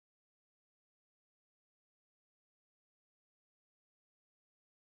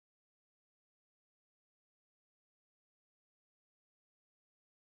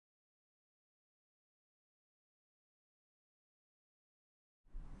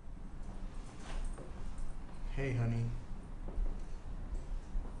Hey, honey.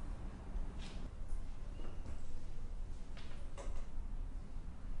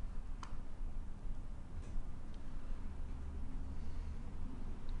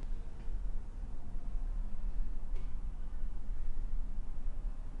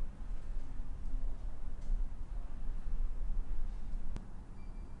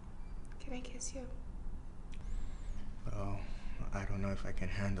 Can I kiss you? Oh, I don't know if I can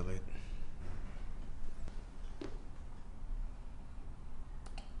handle it.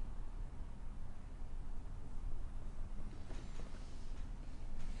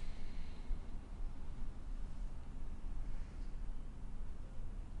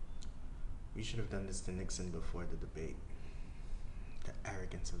 We should have done this to Nixon before the debate. The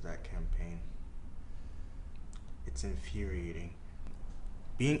arrogance of that campaign. It's infuriating.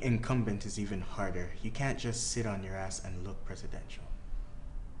 Being incumbent is even harder. You can't just sit on your ass and look presidential.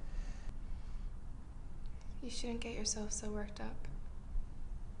 You shouldn't get yourself so worked up.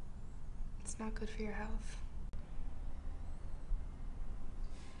 It's not good for your health.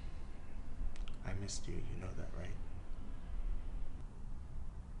 I missed you, you know that, right?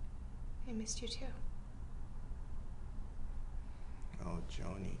 I missed you too. Oh,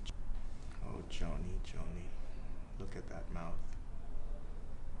 Joni. Oh, Joni, Joni. Look at that mouth.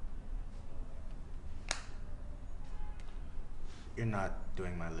 You're not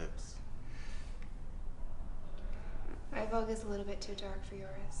doing my lips. My Vogue is a little bit too dark for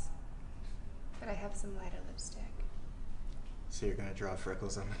yours, but I have some lighter lipstick. So you're gonna draw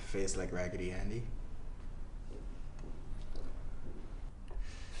freckles on my face like Raggedy Andy?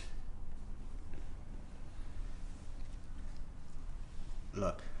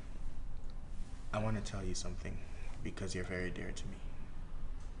 Look, I want to tell you something because you're very dear to me.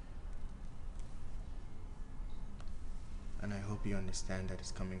 And I hope you understand that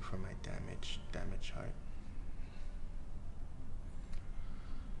it's coming from my damaged heart.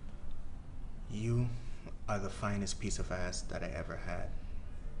 You are the finest piece of ass that I ever had.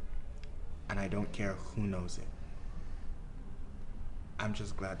 And I don't care who knows it. I'm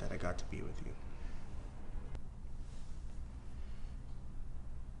just glad that I got to be with you.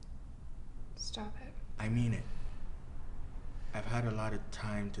 Stop it. I mean it. I've had a lot of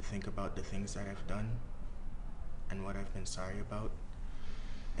time to think about the things that I've done and what I've been sorry about,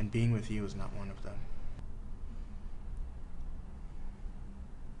 and being with you is not one of them.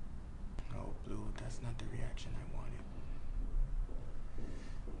 Oh, Blue, that's not the reaction I wanted.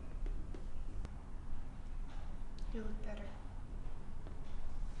 You look better.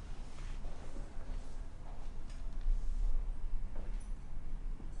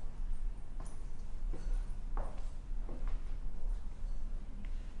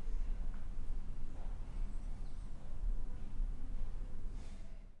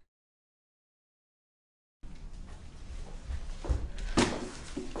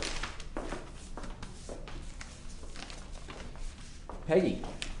 Peggy,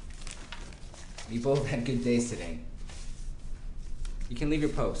 we both had good days today. You can leave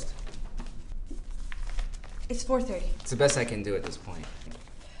your post. It's 4:30. It's the best I can do at this point.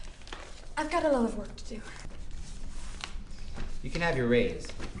 I've got a lot of work to do. You can have your raise.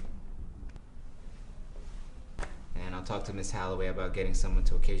 And I'll talk to Miss Holloway about getting someone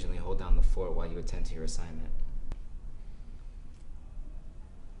to occasionally hold down the fort while you attend to your assignment.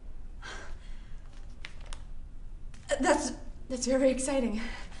 That's very exciting.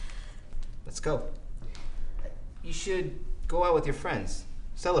 Let's go. You should go out with your friends.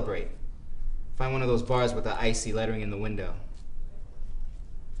 Celebrate. Find one of those bars with the icy lettering in the window.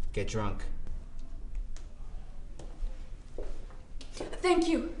 Get drunk. Thank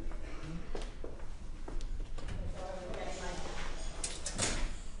you.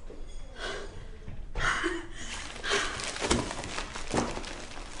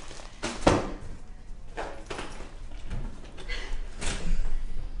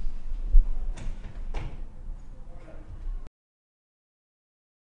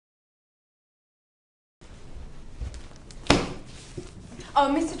 Oh,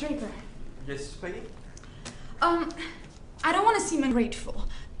 Mr. Draper. Yes, Peggy? I don't want to seem ungrateful,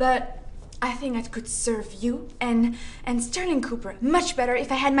 but I think I could serve you and Sterling Cooper much better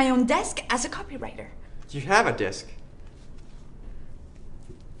if I had my own desk as a copywriter. You have a desk.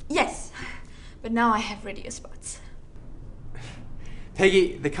 Yes, but now I have radio spots.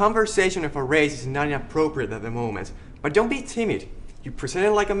 Peggy, the conversation of a raise is not inappropriate at the moment, but don't be timid. You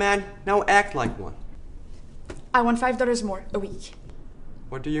presented like a man, now act like one. I want $5 more a week.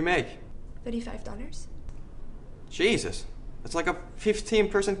 What do you make? $35. Jesus, that's like a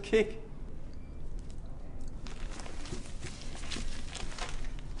 15% kick.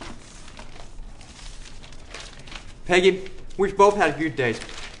 Peggy, we've both had good days.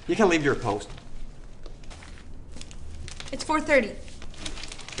 You can leave your post. It's 4:30.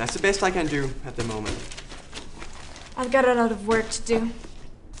 That's the best I can do at the moment. I've got a lot of work to do.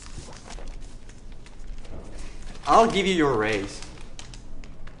 I'll give you your raise.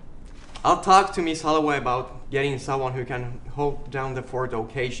 I'll talk to Miss Holloway about getting someone who can hold down the fort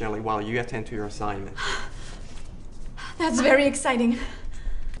occasionally while you attend to your assignment. That's very exciting.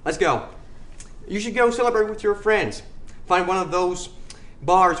 Let's go. You should go celebrate with your friends. Find one of those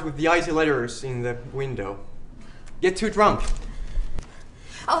bars with the icy letters in the window. Get too drunk.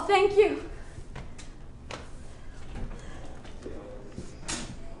 Oh, thank you.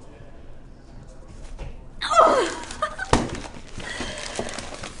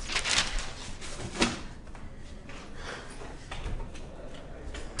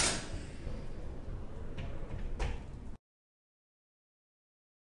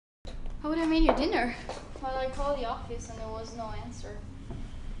 How would I made you dinner? Well, I called the office and there was no answer.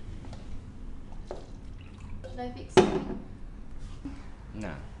 Should I fix it?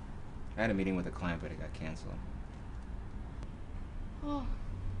 No. I had a meeting with a client, but it got canceled. Oh.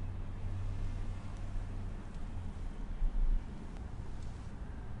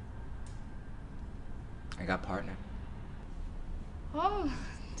 I got partner. Oh,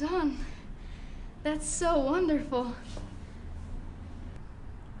 Don. That's so wonderful.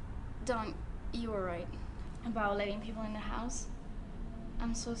 Don, you were right about letting people in the house.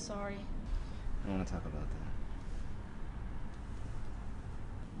 I'm so sorry. I don't want to talk about that.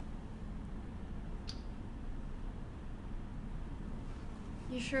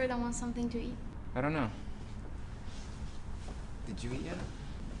 You sure don't want something to eat? I don't know. Did you eat yet?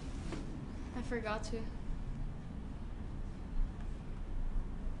 I forgot to.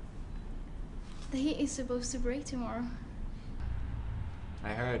 The heat is supposed to break tomorrow. I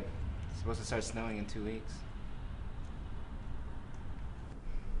heard. It's supposed to start snowing in 2 weeks.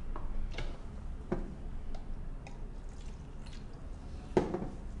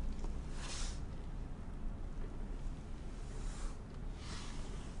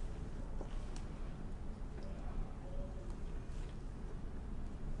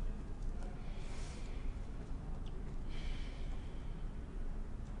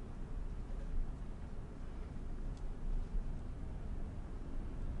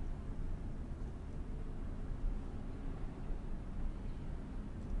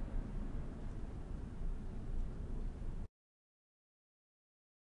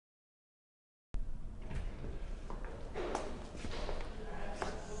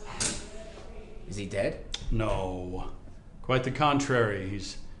 Is he dead? No. Quite the contrary.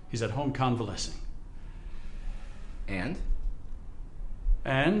 He's at home convalescing. And?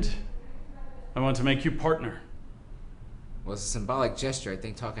 And I want to make you partner. Well, it's a symbolic gesture. I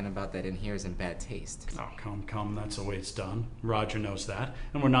think talking about that in here is in bad taste. Oh, come. That's the way it's done. Roger knows that.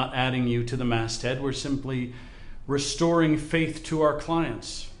 And we're not adding you to the masthead. We're simply restoring faith to our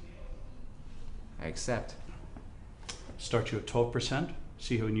clients. I accept. Start you at 12%.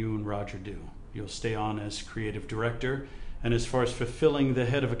 See how you and Roger do. You'll stay on as creative director. And as far as fulfilling the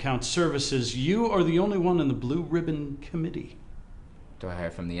head of account services, you are the only one in the blue ribbon committee. Do I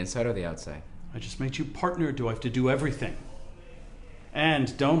hire from the inside or the outside? I just made you partner. Do I have to do everything?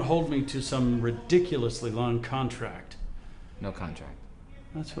 And don't hold me to some ridiculously long contract. No contract.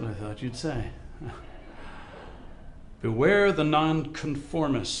 That's what I thought you'd say. Beware the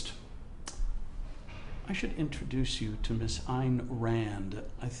nonconformist. I should introduce you to Miss Ayn Rand.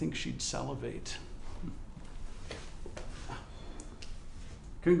 I think she'd salivate.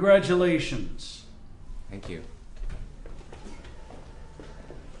 Congratulations. Thank you.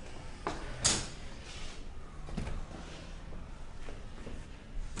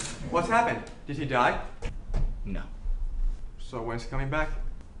 What's happened? Did he die? No. So when's he coming back?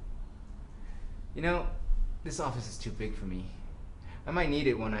 You know, this office is too big for me. I might need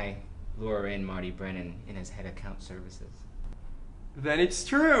it when I lure in Marty Brennan in as head account services. Then it's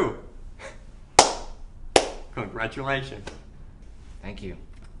true! Congratulations. Thank you.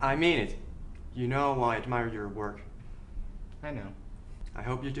 I mean it. You know I admire your work. I know. I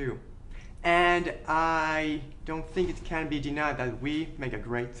hope you do. And I don't think it can be denied that we make a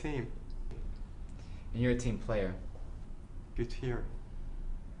great team. And you're a team player. Good to hear.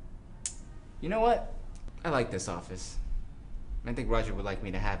 You know what? I like this office. I think Roger would like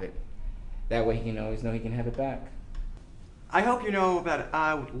me to have it. That way he can always know he can have it back. I hope you know that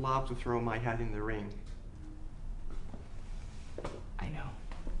I would love to throw my hat in the ring. I know.